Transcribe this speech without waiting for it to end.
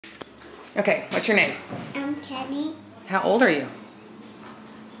Okay, what's your name? I'm Kenny. How old are you?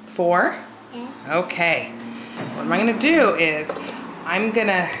 4? Yes. Okay. What I'm gonna do is I'm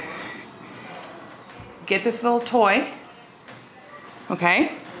gonna get this little toy.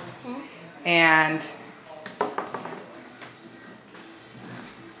 Okay? Yeah. And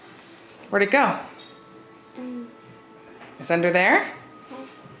where'd it go? It's under there? Yeah.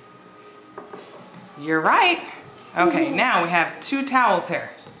 You're right. Okay, now we have 2 towels here.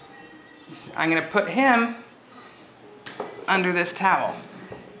 I'm gonna put him under this towel.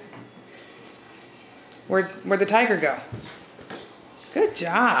 Where'd the tiger go? Good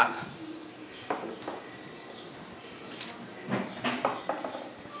job.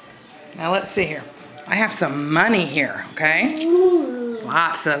 Now let's see here. I have some money here, okay? Ooh.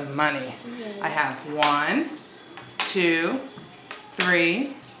 Lots of money. I have 1, 2,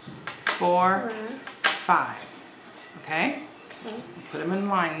 3, 4, 5. Okay? Okay. Put them in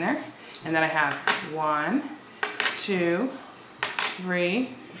line there. And then I have 1, 2, 3,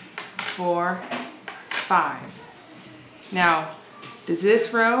 4, 5. Now, does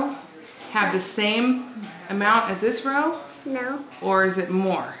this row have the same amount as this row? No. Or is it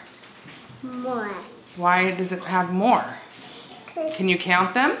more? More. Why does it have more? Okay. Can you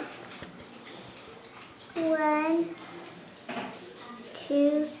count them? 1,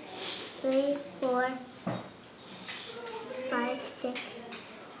 2, 3, 4, 5, 6,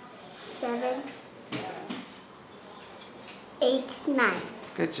 7, 8, 9.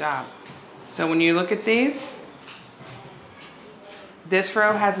 Good job. So when you look at these, this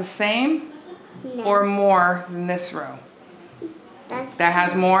row has the same No. or more than this row? That's That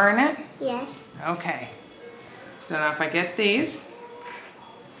has more in it? Yes. Okay. So now if I get these,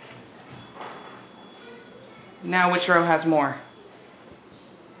 now which row has more?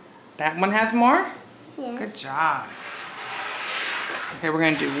 That one has more? Yeah. Good job. Okay, we're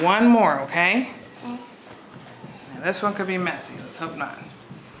going to do one more, okay? Okay. Now this one could be messy. Let's hope not.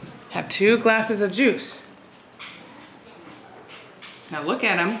 Have 2 glasses of juice. Now look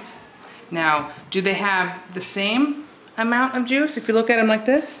at them. Now, do they have the same amount of juice? If you look at them like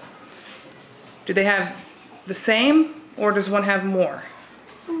this, do they have the same or does one have more?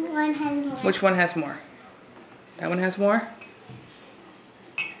 One has more. Which one has more? That one has more?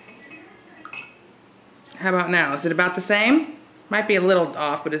 How about now? Is it about the same? Might be a little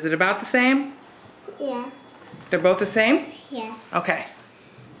off, but is it about the same? Yeah. They're both the same? Yeah. Okay.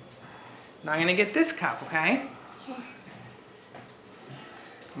 Now I'm gonna get this cup, okay? Okay.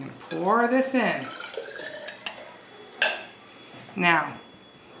 I'm gonna pour this in. Now,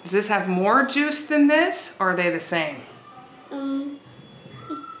 does this have more juice than this, or are they the same?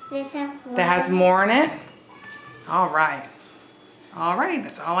 This has one. That has more in it? All right. All right,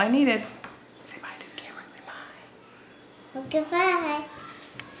 that's all I needed. Say bye to the camera. Say bye. Goodbye.